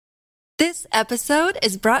This episode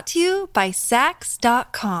is brought to you by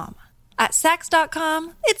Sax.com. At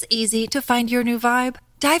Sax.com, it's easy to find your new vibe.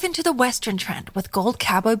 Dive into the Western trend with gold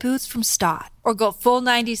cowboy boots from Stott, or go full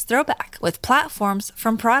 90s throwback with platforms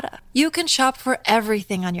from Prada. You can shop for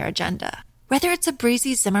everything on your agenda, whether it's a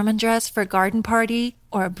breezy Zimmermann dress for a garden party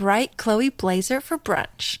or a bright Chloe blazer for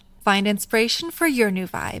brunch. Find inspiration for your new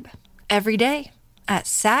vibe every day at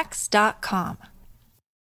Sax.com.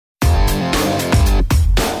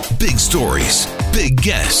 Big stories, big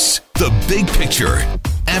guests, the big picture.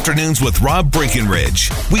 Afternoons with Rob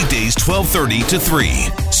Breckenridge. Weekdays 12:30 to 3,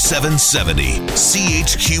 770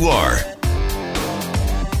 CHQR.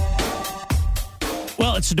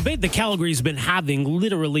 Well, it's a debate that Calgary's been having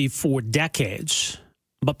literally for decades,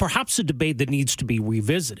 but perhaps a debate that needs to be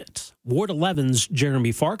revisited. Ward 11's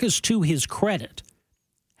Jeremy Farkas, to his credit,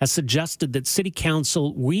 has suggested that City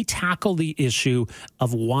Council retackle the issue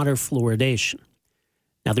of water fluoridation.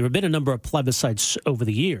 Now, there have been a number of plebiscites over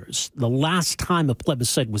the years. The last time a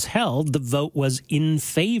plebiscite was held, the vote was in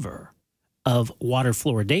favor of water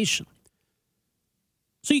fluoridation.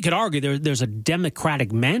 So you could argue there's a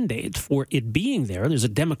democratic mandate for it being there. There's a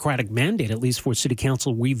democratic mandate, at least for City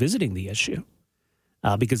Council revisiting the issue.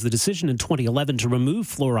 Because the decision in 2011 to remove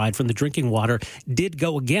fluoride from the drinking water did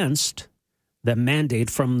go against the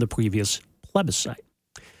mandate from the previous plebiscite.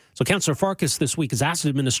 So Councillor Farkas this week has asked the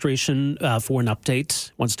administration for an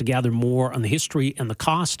update, wants to gather more on the history and the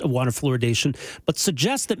cost of water fluoridation, but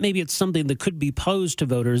suggests that maybe it's something that could be posed to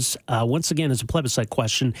voters once again as a plebiscite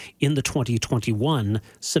question in the 2021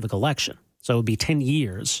 civic election. So it would be 10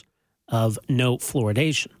 years of no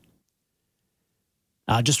fluoridation.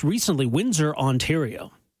 Just recently, Windsor,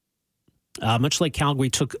 Ontario, much like Calgary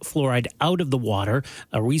took fluoride out of the water,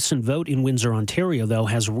 a recent vote in Windsor, Ontario, though,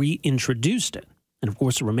 has reintroduced it. And, of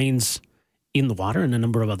course, it remains in the water in a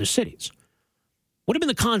number of other cities. What have been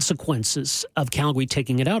the consequences of Calgary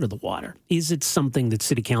taking it out of the water? Is it something that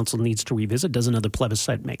City Council needs to revisit? Does another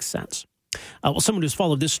plebiscite make sense? Well, someone who's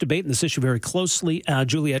followed this debate and this issue very closely,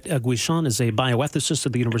 Juliet Guichon is a bioethicist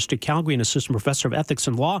at the University of Calgary and assistant professor of ethics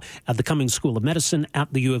and law at the Cumming School of Medicine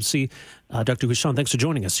at the U of C. Dr. Guichon, thanks for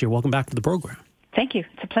joining us here. Welcome back to the program. Thank you.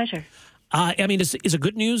 It's a pleasure. Is it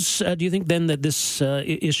good news, do you think, then, that this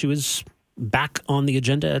issue is back on the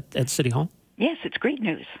agenda at City Hall? Yes, it's great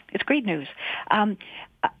news. It's great news.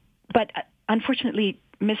 But unfortunately,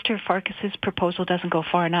 Mr. Farkas's proposal doesn't go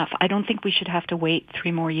far enough. I don't think we should have to wait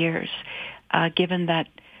 3 more years, given that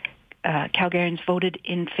Calgarians voted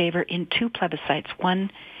in favor in 2 plebiscites, one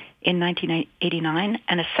in 1989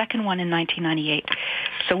 and a second one in 1998.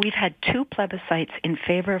 So we've had 2 plebiscites in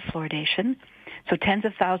favor of fluoridation. So tens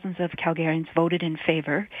of thousands of Calgarians voted in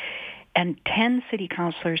favor, and 10 city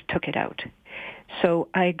councillors took it out. So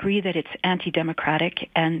I agree that it's anti-democratic,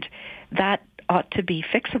 and that ought to be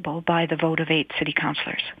fixable by the vote of 8 city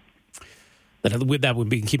councillors. That would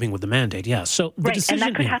be in keeping with the mandate, yeah. So the decision,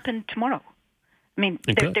 and that could happen tomorrow. I mean,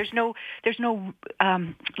 there's no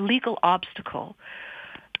legal obstacle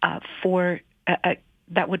for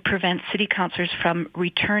that would prevent city councillors from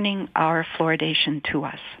returning our fluoridation to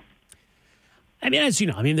us. I mean, as you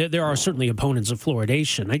know, there are certainly opponents of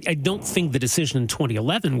fluoridation. I don't think the decision in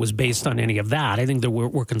 2011 was based on any of that. I think there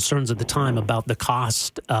were concerns at the time about the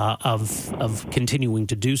cost of continuing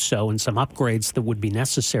to do so and some upgrades that would be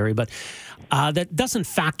necessary. But that doesn't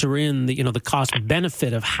factor in the cost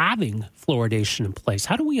benefit of having fluoridation in place.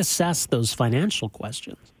 How do we assess those financial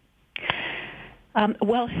questions?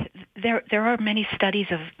 Well, there are many studies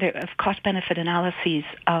of cost-benefit analyses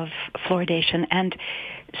of fluoridation, and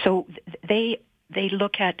so they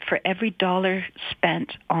look at, for every dollar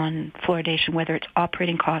spent on fluoridation, whether it's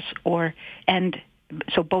operating costs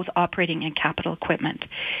so both operating and capital equipment,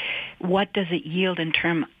 what does it yield in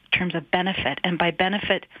terms of benefit? And by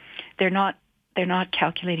benefit, they're not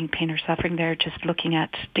calculating pain or suffering. They're just looking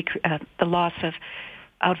at the loss of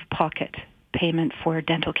out-of-pocket payment for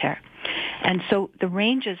dental care. And so the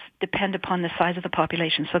ranges depend upon the size of the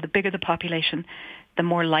population. So the bigger the population, the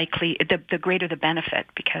more likely, the greater the benefit,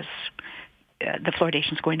 because the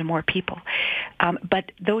fluoridation is going to more people.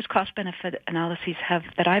 But those cost-benefit analyses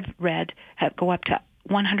that I've read go up to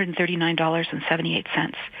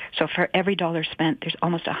 $139.78. So for every dollar spent, there's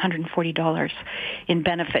almost $140 in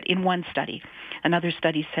benefit in one study. Another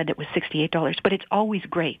study said it was $68, but it's always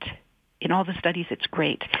great. In all the studies, it's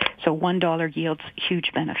great. So $1 yields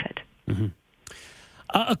huge benefit. Mm-hmm.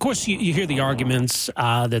 Of course, you hear the arguments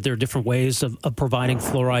that there are different ways of providing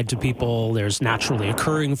fluoride to people. There's naturally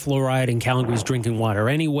occurring fluoride in Calgary's drinking water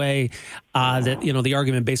anyway. The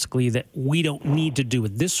argument basically that we don't need to do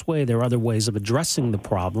it this way. There are other ways of addressing the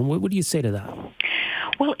problem. What do you say to that?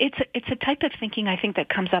 Well, it's a type of thinking, I think, that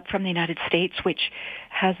comes up from the United States, which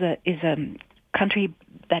is a country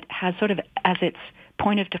that has sort of as its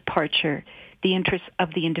point of departure the interests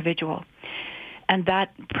of the individual. And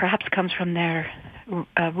that perhaps comes from their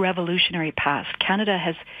revolutionary past. Canada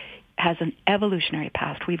has an evolutionary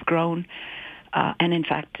past. We've grown, and in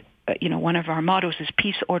fact, one of our mottos is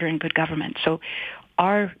peace, order, and good government. So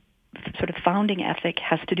our sort of founding ethic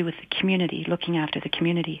has to do with the community, looking after the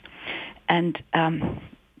community. And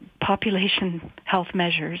population health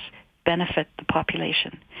measures benefit the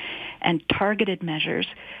population. And targeted measures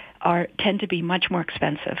tend to be much more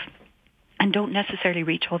expensive and don't necessarily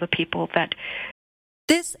reach all the people that...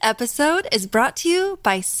 This episode is brought to you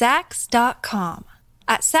by Sax.com.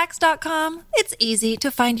 At Sax.com, it's easy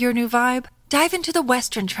to find your new vibe. Dive into the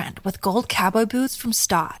Western trend with gold cowboy boots from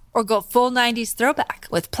Stott, or go full 90s throwback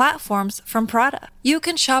with platforms from Prada. You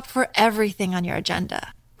can shop for everything on your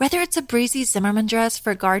agenda, whether it's a breezy Zimmermann dress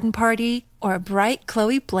for a garden party or a bright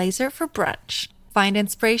Chloe blazer for brunch. Find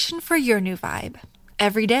inspiration for your new vibe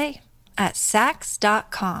every day at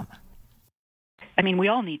Sax.com. I mean, we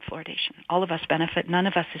all need fluoridation. All of us benefit. None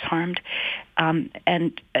of us is harmed. I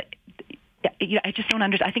just don't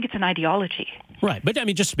understand. I think it's an ideology. Right. But I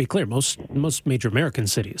mean, just to be clear, most major American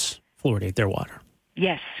cities fluoridate their water.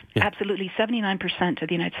 Yes, yeah. Absolutely. 79% of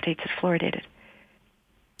the United States is fluoridated.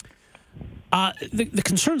 The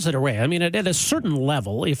concerns that are raised, I mean, at a certain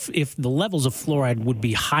level, if the levels of fluoride would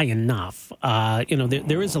be high enough,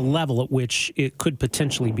 there is a level at which it could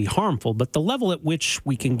potentially be harmful, but the level at which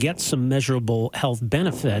we can get some measurable health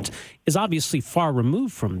benefit is obviously far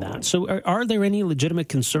removed from that. So are there any legitimate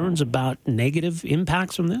concerns about negative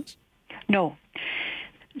impacts from this? No.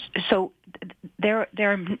 So there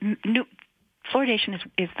are new... Fluoridation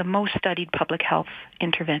is the most studied public health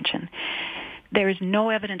intervention. There is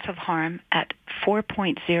no evidence of harm at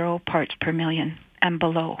 4.0 parts per million and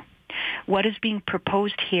below. What is being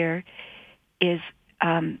proposed here is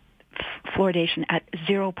fluoridation at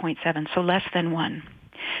 0.7, so less than 1.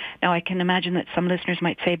 Now, I can imagine that some listeners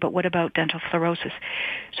might say, but what about dental fluorosis?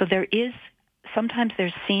 So sometimes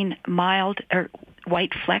there's seen mild or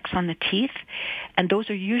white flecks on the teeth, and those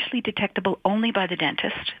are usually detectable only by the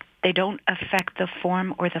dentist. They don't affect the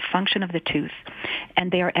form or the function of the tooth,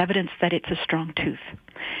 and they are evidence that it's a strong tooth.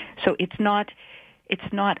 So it's not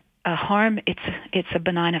a harm, it's a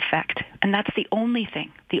benign effect. And that's the only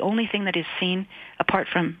thing that is seen apart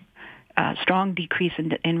from strong decrease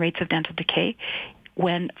in rates of dental decay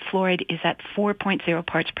when fluoride is at 4.0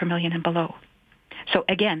 parts per million and below. So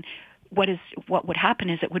again, what would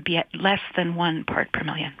happen is it would be at less than 1 part per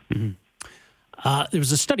million. Mm-hmm. There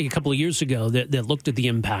was a study a couple of years ago that looked at the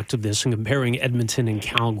impact of this and comparing Edmonton and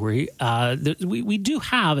Calgary. We do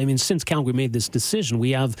have, I mean, since Calgary made this decision, we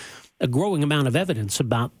have a growing amount of evidence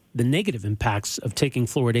about the negative impacts of taking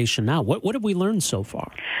fluoridation now. What have we learned so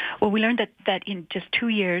far? Well, we learned that in just 2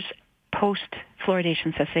 years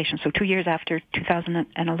post-fluoridation cessation, so 2 years after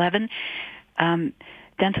 2011,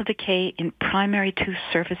 dental decay in primary tooth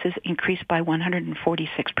surfaces increased by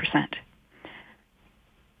 146%.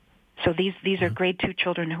 So these are grade 2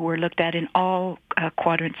 children who were looked at in all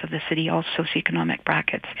quadrants of the city, all socioeconomic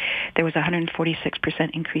brackets. There was a 146%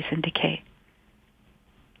 increase in decay.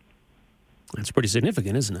 That's pretty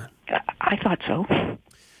significant, isn't it? I thought so.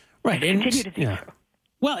 Right. And continue to think so.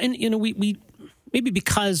 Well, and we maybe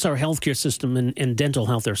because our healthcare system and dental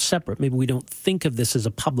health are separate, maybe we don't think of this as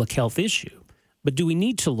a public health issue. But do we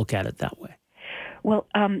need to look at it that way? Well,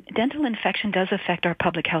 dental infection does affect our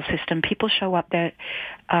public health system. People show up that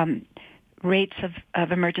rates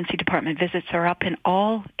of emergency department visits are up in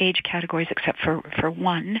all age categories except for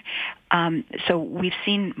one. So we've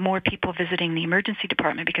seen more people visiting the emergency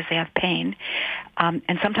department because they have pain.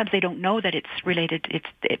 And sometimes they don't know that it's related.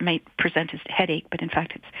 It may present as headache, but in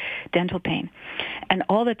fact it's dental pain. And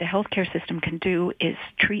all that the healthcare system can do is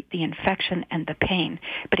treat the infection and the pain,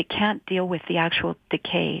 but it can't deal with the actual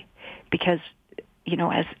decay because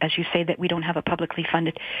as you say, that we don't have a publicly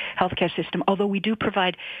funded healthcare system, although we do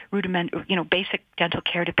provide basic dental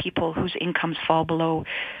care to people whose incomes fall below,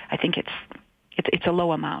 I think it's a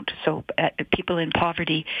low amount. So people in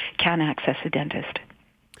poverty can access a dentist.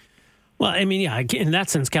 Well, I mean, yeah, in that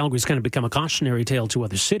sense, Calgary's kind of become a cautionary tale to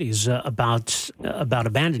other cities about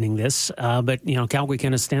abandoning this. But, Calgary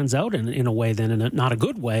kind of stands out in a way, then, in not a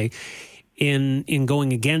good way, in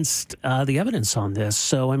going against the evidence on this.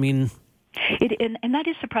 So, I mean... And that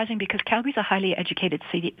is surprising because Calgary's a highly educated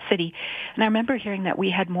city, and I remember hearing that we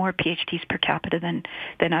had more PhDs per capita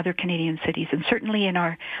than other Canadian cities, and certainly in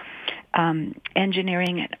our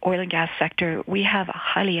engineering and oil and gas sector, we have a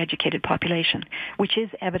highly educated population, which is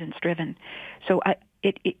evidence-driven. So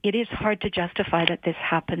it is hard to justify that this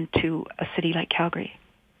happened to a city like Calgary.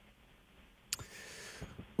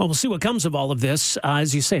 Well, we'll see what comes of all of this.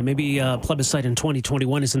 As you say, maybe a plebiscite in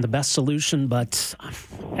 2021 isn't the best solution, but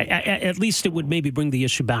at least it would maybe bring the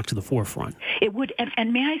issue back to the forefront. It would,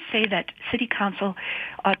 and may I say that City Council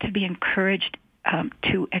ought to be encouraged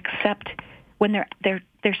to accept, when they're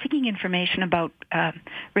seeking information about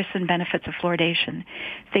risks and benefits of fluoridation,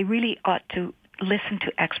 they really ought to listen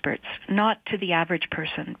to experts, not to the average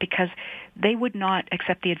person, because they would not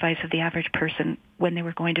accept the advice of the average person when they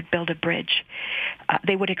were going to build a bridge.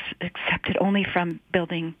 They would accept it only from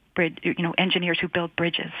building bridge, engineers who build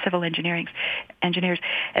bridges, civil engineers,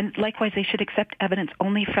 and likewise they should accept evidence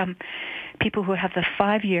only from people who have the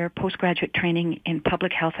 5-year postgraduate training in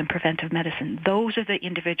public health and preventive medicine. Those are the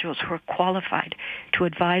individuals who are qualified to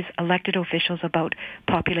advise elected officials about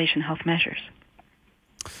population health measures.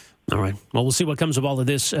 All right. Well, we'll see what comes of all of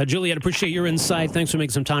this. Juliet, appreciate your insight. Thanks for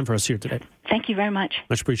making some time for us here today. Thank you very much.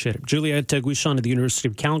 Much appreciated. Juliet Guichon of the University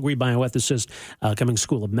of Calgary, bioethicist, Cumming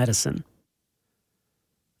School of Medicine.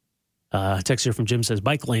 Text here from Jim says,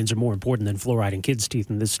 bike lanes are more important than fluoride in kids' teeth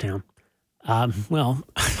in this town. Well,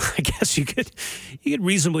 I guess you could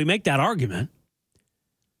reasonably make that argument,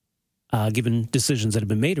 given decisions that have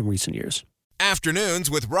been made in recent years.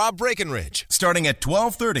 Afternoons with Rob Breckenridge, starting at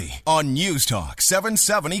 12:30 on News Talk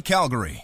 770 Calgary.